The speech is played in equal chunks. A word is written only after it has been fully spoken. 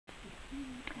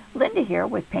Linda here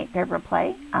with Paint Paper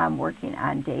Play. I'm working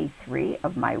on day 3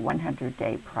 of my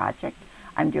 100-day project.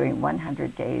 I'm doing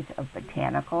 100 days of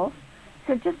botanicals.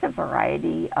 So just a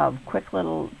variety of quick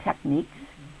little techniques.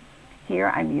 Here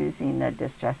I'm using the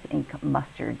Distress Ink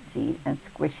mustard seed and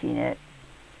squishing it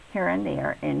here and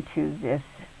there into this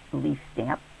leaf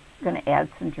stamp. I'm going to add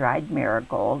some dried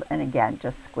marigold, and again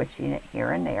just squishing it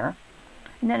here and there.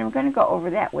 And then I'm going to go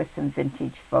over that with some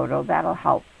vintage photo. That'll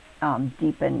help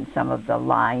deepen some of the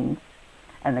lines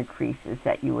and the creases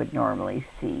that you would normally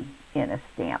see in a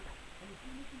stamp.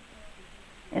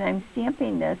 And I'm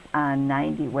stamping this on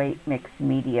 90 weight mixed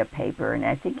media paper, and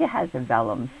I think it has a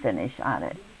vellum finish on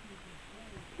it.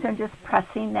 So I'm just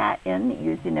pressing that in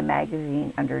using a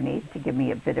magazine underneath to give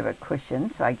me a bit of a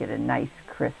cushion so I get a nice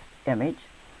crisp image.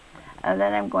 And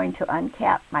then I'm going to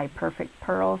uncap my perfect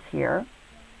pearls here.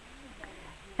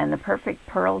 And the perfect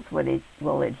pearls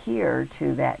will adhere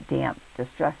to that damp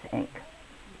Distress ink.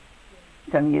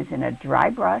 So I'm using a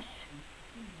dry brush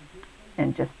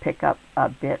and just pick up a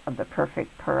bit of the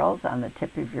perfect pearls on the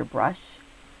tip of your brush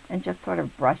and just sort of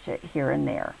brush it here and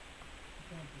there.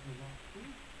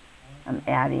 I'm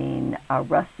adding a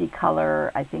rusty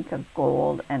color, I think of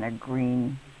gold and a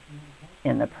green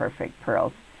in the perfect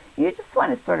pearls. You just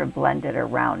want to sort of blend it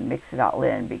around, mix it all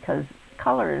in, because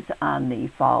colors on the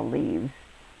fall leaves,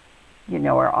 you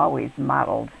know, are always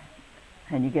mottled,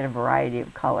 and you get a variety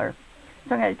of color.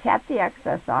 So I'm going to tap the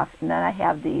excess off, and then I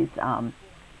have these, I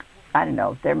don't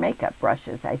know, they're makeup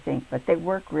brushes, I think, but they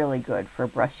work really good for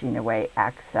brushing away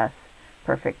excess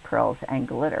perfect pearls and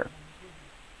glitter.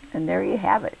 And there you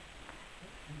have it.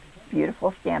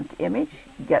 Beautiful stamped image.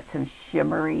 You get some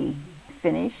shimmery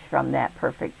finish from that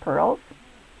perfect pearls.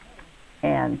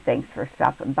 And thanks for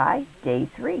stopping by. Day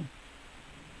 3.